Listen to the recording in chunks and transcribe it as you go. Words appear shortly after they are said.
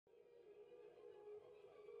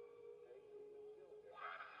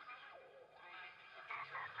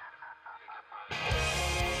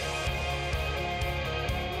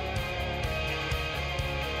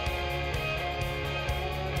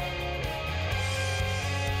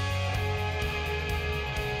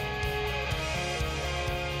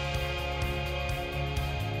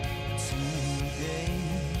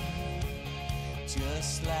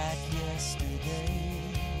just like yesterday.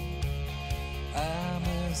 I'm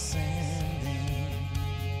ascending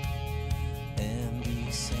and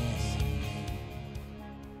descending.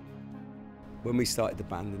 When we started the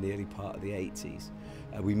band in the early part of the 80s,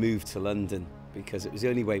 we moved to London because it was the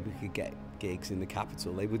only way we could get gigs in the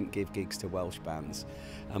capital. They wouldn't give gigs to Welsh bands,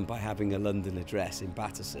 and by having a London address in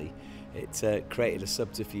Battersea, it created a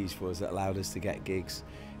subterfuge for us that allowed us to get gigs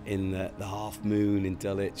in the Half Moon in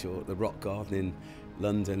Dulwich or the Rock Garden in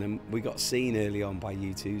London. And we got seen early on by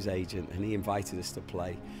U2's agent, and he invited us to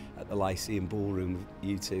play at the Lyceum Ballroom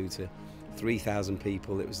with U2 to 3,000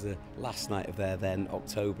 people. It was the last night of their then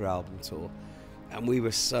October album tour, and we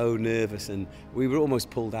were so nervous, and we were almost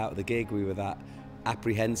pulled out of the gig. We were that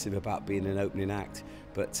apprehensive about being an opening act,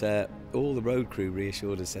 but all the road crew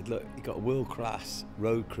reassured us, said, look, you've got a world-class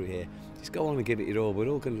road crew here, just go on and give it your all, we're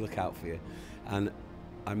all going to look out for you. And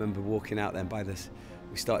I remember walking out then,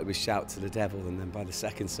 we started with Shout to the Devil, and then by the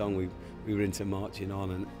second song we were into Marching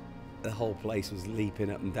On, and the whole place was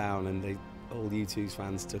leaping up and down, and all U2's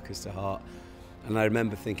fans took us to heart. And I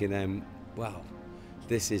remember thinking, wow,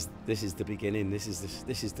 this is the beginning, this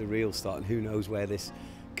is the real start, and who knows where this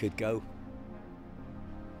could go.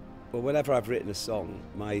 Well, whenever I've written a song,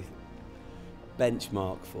 my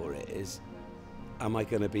benchmark for it is, am I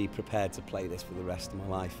going to be prepared to play this for the rest of my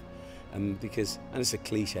life? Because, and it's a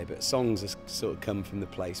cliche, but songs have sort of come from the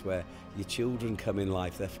place where your children come in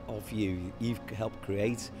life, they're of you, you've helped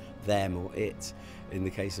create them or it, in the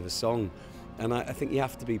case of a song. And I think you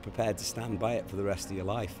have to be prepared to stand by it for the rest of your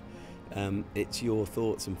life. It's your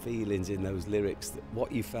thoughts and feelings in those lyrics, that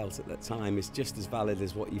what you felt at that time is just as valid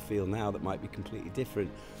as what you feel now, that might be completely different.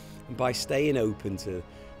 And by staying open to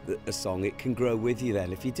a song, it can grow with you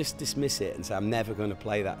then. If you just dismiss it and say, I'm never going to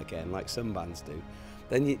play that again, like some bands do,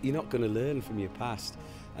 then you're not going to learn from your past.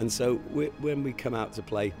 And so when we come out to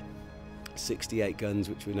play 68 Guns,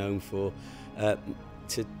 which we're known for,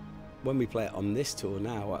 when we play it on this tour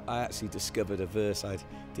now, I actually discovered a verse I'd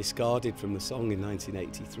discarded from the song in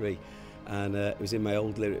 1983, and it was in my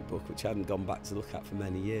old lyric book, which I hadn't gone back to look at for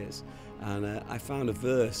many years. And I found a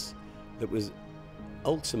verse that was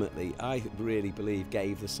ultimately, I really believe,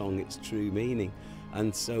 gave the song its true meaning.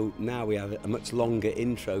 And so now we have a much longer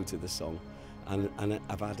intro to the song, and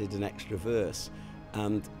I've added an extra verse,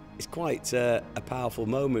 and it's quite a powerful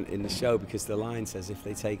moment in the show, because the line says, if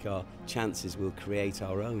they take our chances, we'll create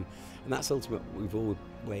our own. And that's ultimately what we've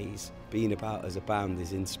always been about as a band,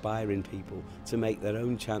 is inspiring people to make their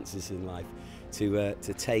own chances in life, to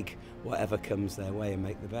take whatever comes their way and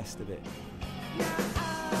make the best of it.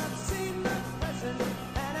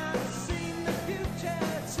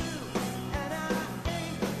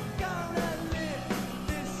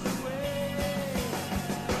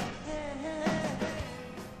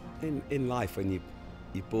 In life, when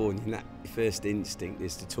you're born, your first instinct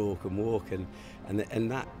is to talk and walk, and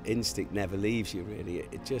that instinct never leaves you, really.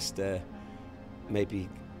 It just maybe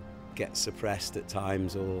gets suppressed at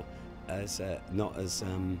times, or as not as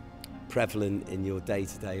prevalent in your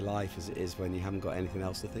day-to-day life as it is when you haven't got anything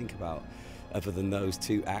else to think about other than those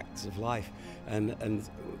two acts of life. And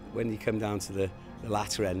when you come down to the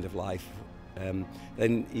latter end of life,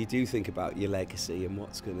 then you do think about your legacy and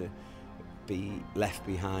what's going to be left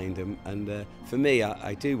behind, and for me,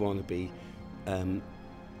 I do want to be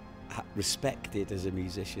respected as a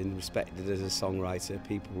musician, respected as a songwriter.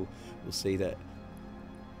 People will see that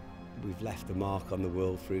we've left a mark on the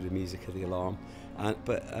world through the music of The Alarm,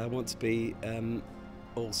 but I want to be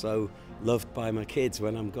also loved by my kids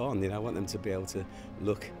when I'm gone. You know, I want them to be able to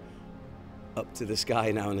look up to the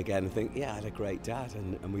sky now and again and think, yeah, I had a great dad,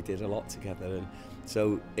 and we did a lot together. And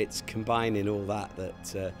so it's combining all that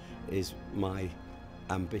is my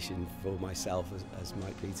ambition for myself as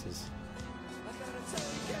Mike Peters.